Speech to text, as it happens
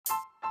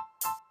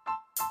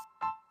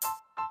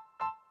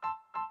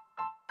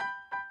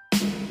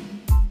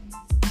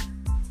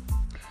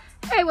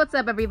Hey, what's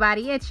up,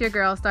 everybody? It's your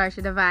girl,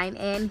 Starsha Divine,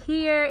 and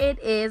here it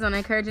is on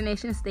Encouraging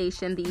Nation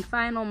Station, the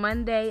final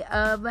Monday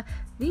of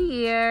the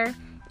year.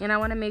 And I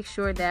want to make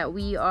sure that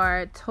we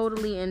are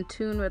totally in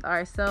tune with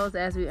ourselves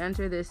as we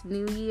enter this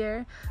new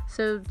year.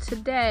 So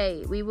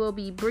today, we will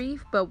be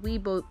brief, but we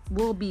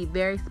will be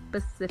very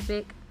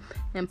specific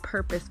and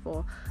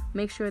purposeful.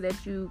 Make sure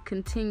that you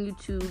continue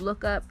to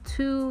look up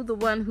to the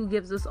one who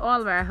gives us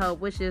all of our help,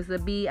 which is the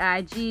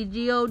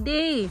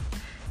B-I-G-G-O-D.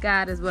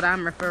 God is what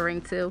I'm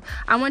referring to.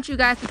 I want you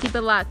guys to keep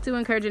it locked to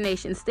Encouraging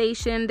Nation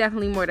Station.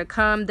 Definitely more to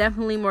come.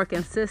 Definitely more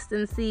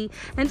consistency.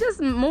 And just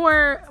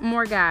more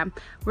God.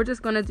 We're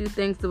just going to do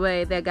things the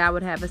way that God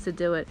would have us to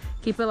do it.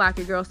 Keep it locked.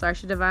 Your girl,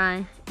 Starsha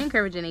Divine.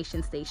 Encouraging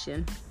Nation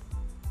Station.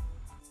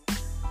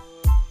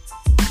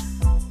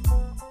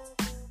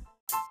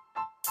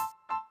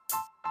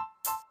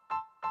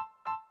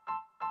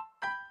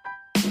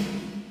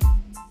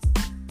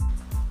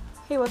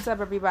 Hey, what's up,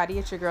 everybody?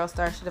 It's your girl,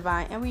 Starsha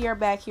Divine, and we are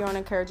back here on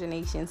Encouraging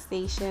Nation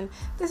Station.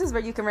 This is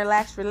where you can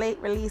relax, relate,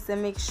 release,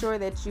 and make sure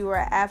that you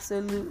are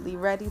absolutely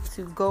ready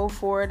to go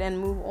forward and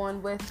move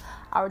on with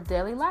our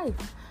daily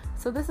life.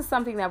 So this is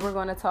something that we're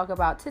going to talk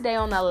about today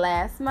on the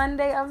last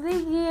Monday of the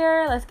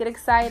year. Let's get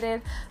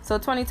excited. So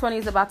 2020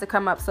 is about to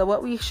come up. So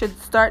what we should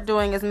start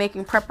doing is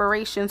making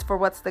preparations for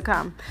what's to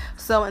come.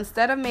 So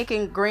instead of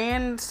making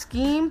grand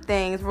scheme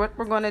things, what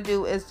we're going to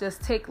do is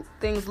just take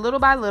things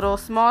little by little,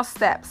 small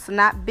steps,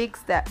 not big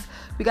steps.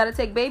 We got to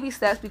take baby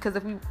steps, because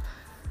if we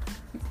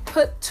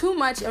put too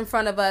much in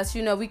front of us,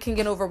 we can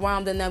get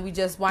overwhelmed, and then we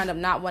just wind up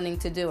not wanting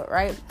to do it,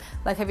 right?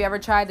 Like, have you ever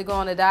tried to go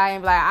on a diet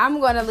and be like,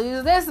 I'm going to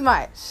lose this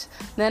much?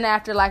 Then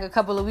after like a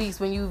couple of weeks,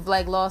 when you've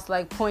lost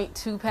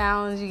 0.2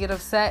 pounds, you get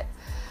upset.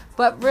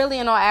 But really,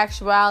 in all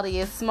actuality,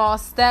 it's small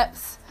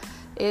steps,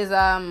 is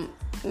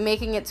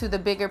making it to the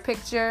bigger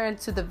picture and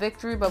to the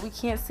victory, but we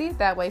can't see it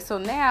that way. So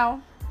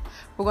now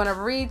we're going to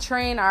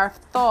retrain our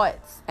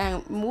thoughts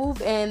and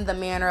move in the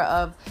manner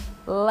of,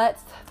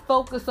 let's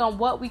focus on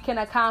what we can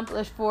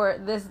accomplish for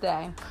this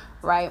day,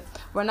 right?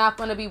 We're not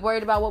going to be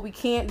worried about what we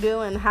can't do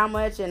and how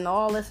much and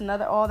all this and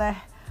all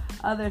that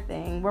other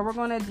thing. What we're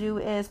going to do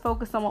is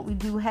focus on what we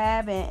do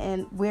have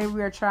and where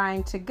we're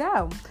trying to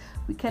go.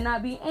 We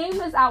cannot be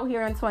aimless out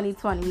here in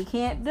 2020. We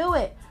can't do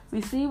it.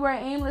 We see where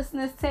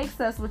aimlessness takes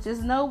us, which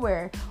is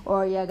nowhere.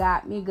 Or you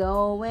got me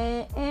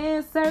going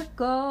in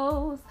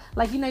circles.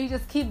 You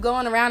just keep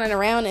going around and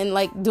around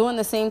and doing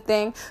the same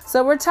thing.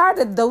 So we're tired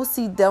of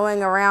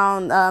doing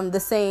around the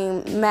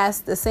same mess,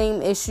 the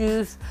same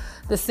issues,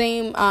 the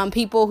same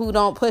people who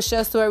don't push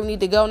us to where we need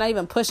to go, not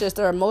even push us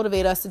or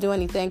motivate us to do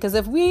anything. Because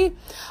if we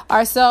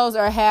ourselves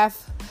are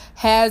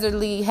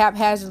haphazardly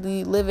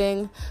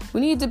living,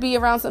 we need to be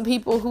around some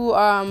people who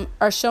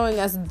are showing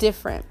us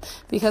different.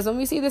 Because when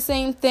we see the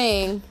same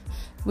thing,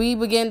 we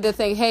begin to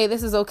think, hey,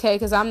 this is okay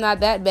because I'm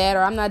not that bad,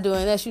 or I'm not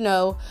doing this,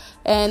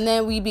 and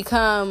then we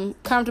become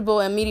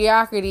comfortable in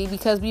mediocrity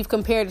because we've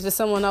compared it to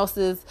someone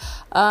else's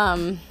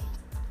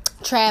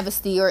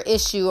travesty or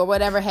issue or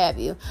whatever have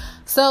you.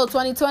 So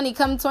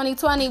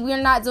 2020,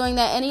 we're not doing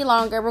that any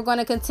longer. We're going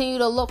to continue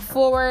to look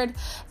forward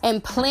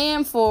and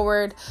plan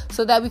forward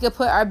so that we can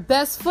put our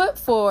best foot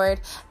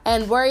forward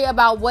and worry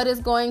about what is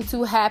going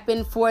to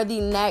happen for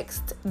the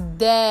next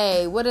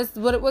day.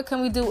 What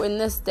can we do in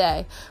this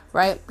day,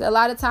 right? A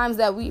lot of times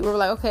that we were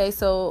like, okay,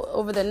 so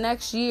over the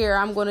next year,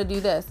 I'm going to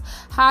do this.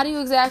 How do you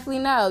exactly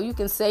know? You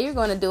can say you're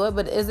going to do it,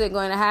 but is it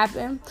going to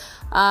happen?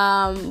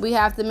 We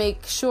have to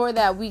make sure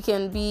that we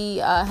can be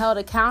held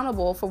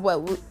accountable for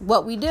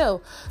what we do,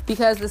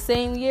 because the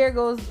same year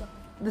goes,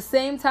 the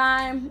same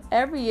time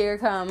every year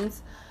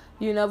comes.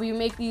 We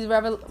make these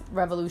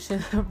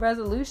resolutions,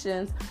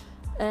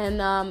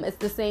 and it's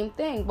the same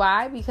thing.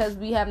 Why? Because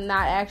we have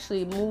not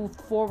actually moved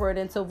forward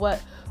into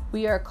what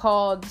we are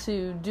called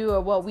to do,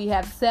 or what we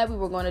have said we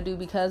were going to do,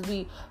 because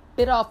we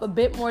bit off a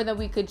bit more than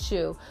we could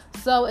chew.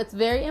 So it's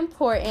very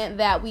important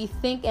that we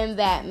think in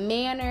that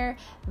manner,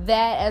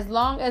 that as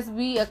long as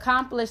we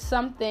accomplish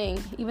something,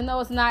 even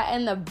though it's not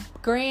in the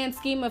grand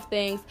scheme of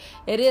things,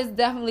 it is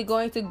definitely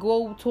going to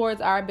go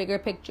towards our bigger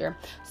picture.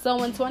 So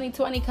when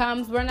 2020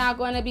 comes, we're not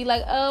going to be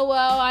like, oh,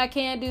 well, I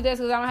can't do this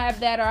because I don't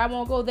have that, or I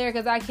won't go there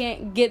because I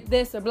can't get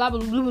this, or blah, blah,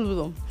 blah, blah,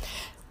 blah.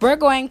 We're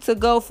going to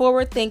go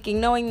forward thinking,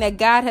 knowing that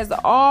God has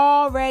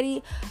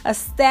already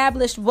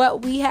established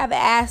what we have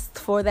asked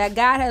for, that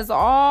God has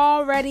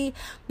already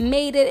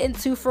made it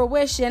into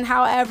fruition.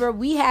 However,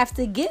 we have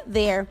to get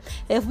there.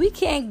 If we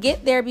can't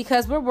get there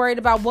because we're worried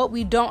about what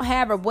we don't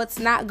have or what's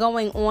not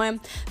going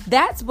on,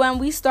 that's when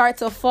we start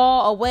to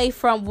fall away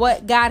from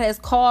what God has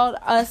called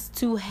us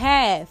to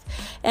have.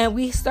 And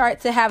we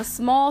start to have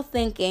small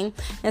thinking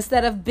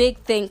instead of big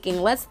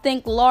thinking. Let's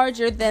think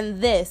larger than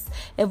this.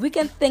 If we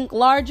can think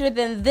larger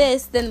than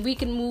this, then we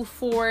can move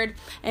forward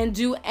and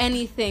do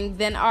anything.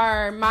 Then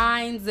our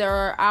minds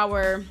or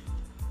our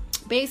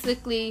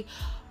basically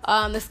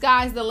the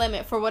sky's the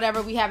limit for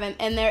whatever we have,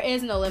 and there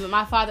is no limit.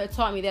 My father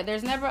taught me that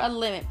there's never a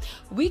limit.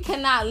 We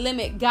cannot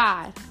limit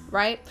God,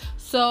 right?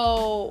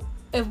 So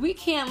if we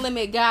can't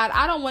limit God,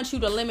 I don't want you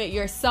to limit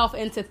yourself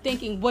into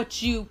thinking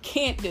what you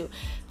can't do.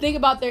 Think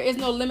about there is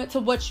no limit to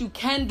what you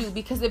can do,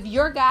 because if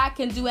your God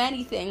can do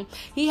anything,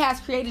 he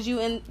has created you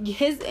in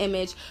his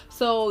image,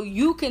 so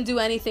you can do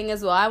anything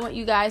as well. I want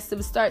you guys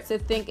to start to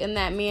think in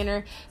that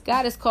manner.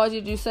 God has called you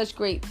to do such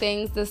great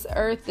things, this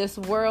earth, this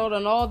world,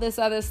 and all this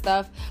other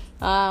stuff.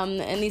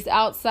 And these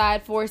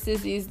outside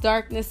forces, these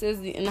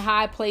darknesses in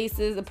high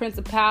places, the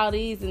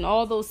principalities and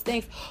all those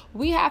things,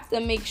 we have to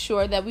make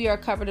sure that we are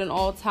covered in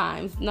all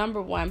times,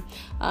 number one.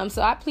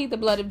 So I plead the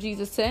blood of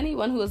Jesus to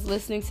anyone who is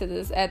listening to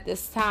this at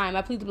this time.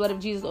 I plead the blood of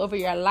Jesus over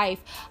your life.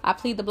 I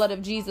plead the blood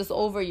of Jesus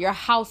over your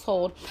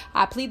household.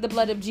 I plead the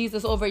blood of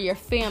Jesus over your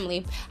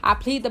family. I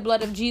plead the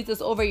blood of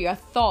Jesus over your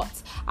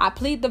thoughts. I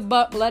plead the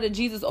blood of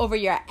Jesus over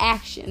your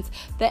actions.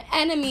 The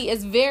enemy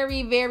is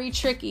very, very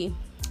tricky.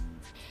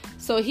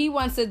 So he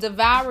wants to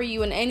devour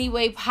you in any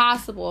way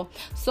possible.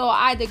 So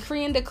I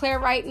decree and declare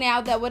right now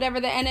that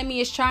whatever the enemy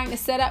is trying to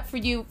set up for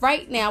you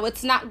right now,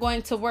 it's not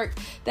going to work.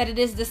 That it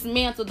is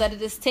dismantled, that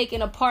it is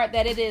taken apart,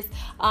 that it is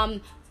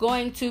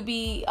going to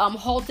be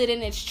halted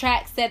in its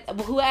tracks, that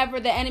whoever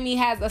the enemy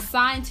has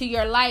assigned to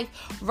your life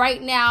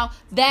right now,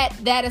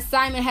 that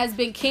assignment has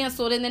been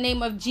canceled in the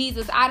name of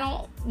Jesus. I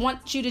don't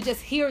want you to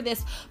just hear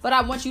this, but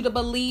I want you to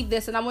believe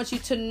this, and I want you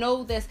to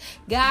know this.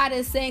 God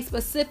is saying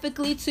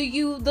specifically to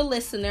you, the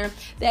listener,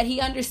 that he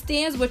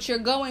understands what you're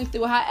going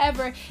through.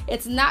 However,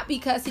 it's not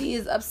because he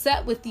is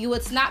upset with you.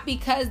 It's not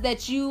because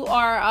that you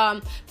are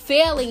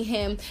failing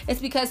him. It's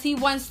because he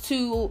wants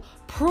to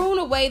prune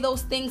away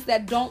those things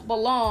that don't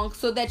belong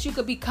so that you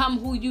could become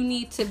who you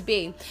need to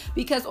be.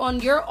 Because on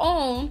your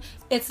own,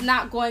 it's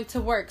not going to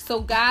work.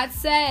 So God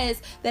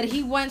says that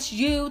he wants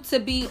you to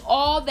be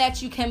all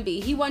that you can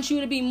be. He wants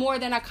you to be more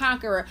than a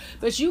conqueror.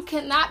 But you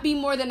cannot be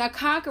more than a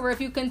conqueror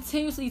if you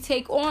continuously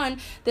take on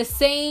the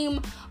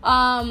same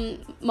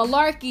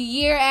malarkey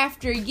year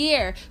after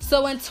year.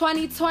 So in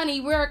 2020,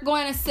 we're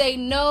going to say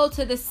no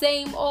to the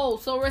same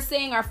old. So we're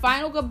saying our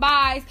final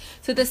goodbyes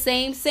to the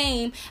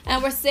same,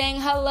 and we're saying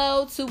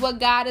hello to what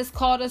God has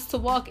called us to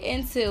walk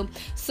into.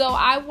 So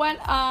I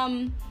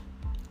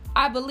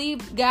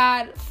believe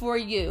God for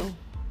you,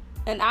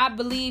 and I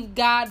believe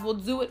God will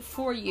do it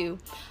for you.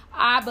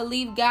 I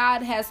believe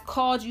God has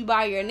called you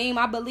by your name.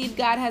 I believe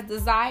God has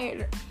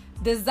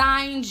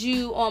designed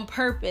you on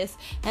purpose,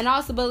 and I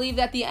also believe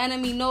that the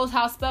enemy knows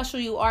how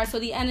special you are, so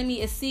the enemy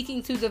is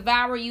seeking to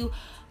devour you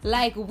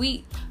like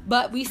wheat.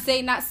 But we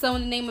say not so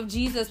in the name of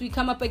Jesus. We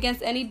come up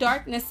against any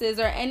darknesses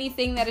or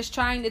anything that is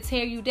trying to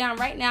tear you down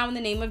right now in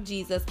the name of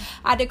Jesus.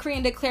 I decree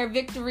and declare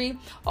victory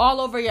all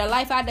over your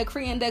life. I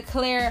decree and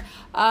declare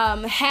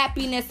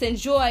happiness and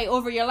joy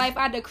over your life.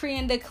 I decree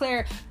and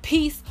declare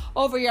peace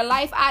over your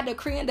life. I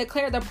decree and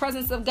declare the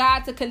presence of God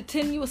to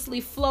continuously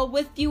flow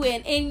with you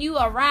and in you,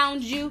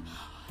 around you,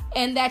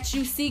 and that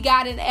you see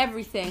God in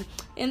everything.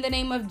 In the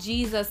name of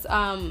Jesus,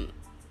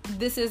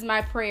 this is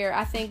my prayer.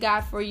 I thank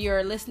God for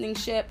your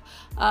listening-ship.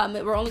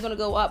 We're only going to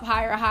go up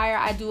higher.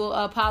 I do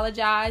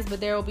apologize,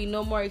 but there will be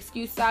no more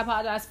excuses. I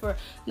apologize for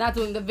not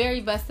doing the very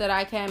best that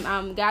I can.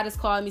 God has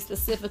called me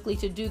specifically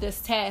to do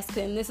this task,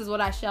 and this is what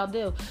I shall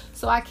do.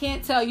 So I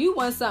can't tell you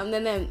one something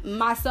and then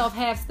myself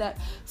half-step.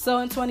 So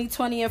in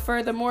 2020 and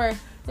furthermore,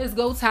 it's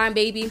go time,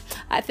 baby.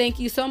 I thank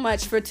you so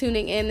much for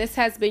tuning in. This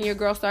has been your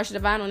girl, Starsha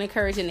Divine, on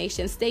Encouraging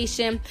Nation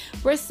Station.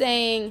 We're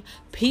saying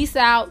peace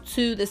out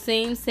to the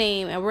same,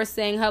 and we're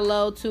saying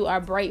hello to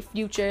our bright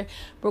future.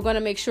 We're going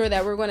to make sure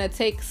that we're going to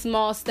take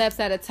small steps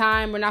at a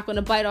time. We're not going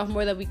to bite off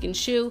more than we can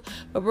chew,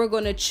 but we're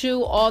going to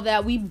chew all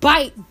that we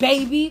bite,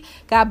 baby.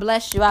 God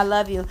bless you. I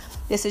love you.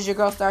 This is your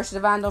girl, Starsha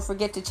Divine. Don't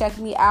forget to check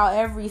me out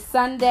every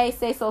Sunday,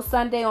 Say So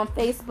Sunday, on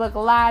Facebook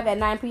Live at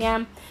 9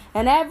 p.m.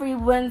 And every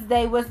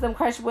Wednesday, Wisdom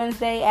Crush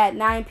Wednesday at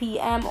 9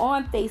 p.m.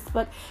 on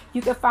Facebook.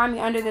 You can find me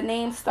under the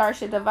name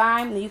Starsha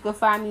Divine. And you can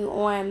find me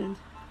on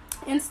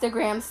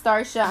Instagram,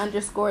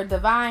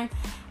 Starsha_Divine.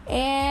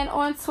 And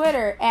on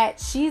Twitter at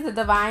She's a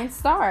Divine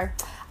Star.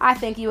 I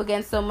thank you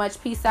again so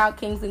much. Peace out,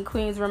 kings and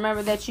queens.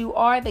 Remember that you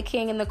are the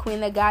king and the queen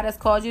that God has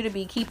called you to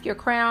be. Keep your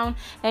crown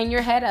and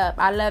your head up.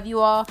 I love you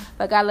all,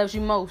 but God loves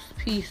you most.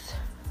 Peace.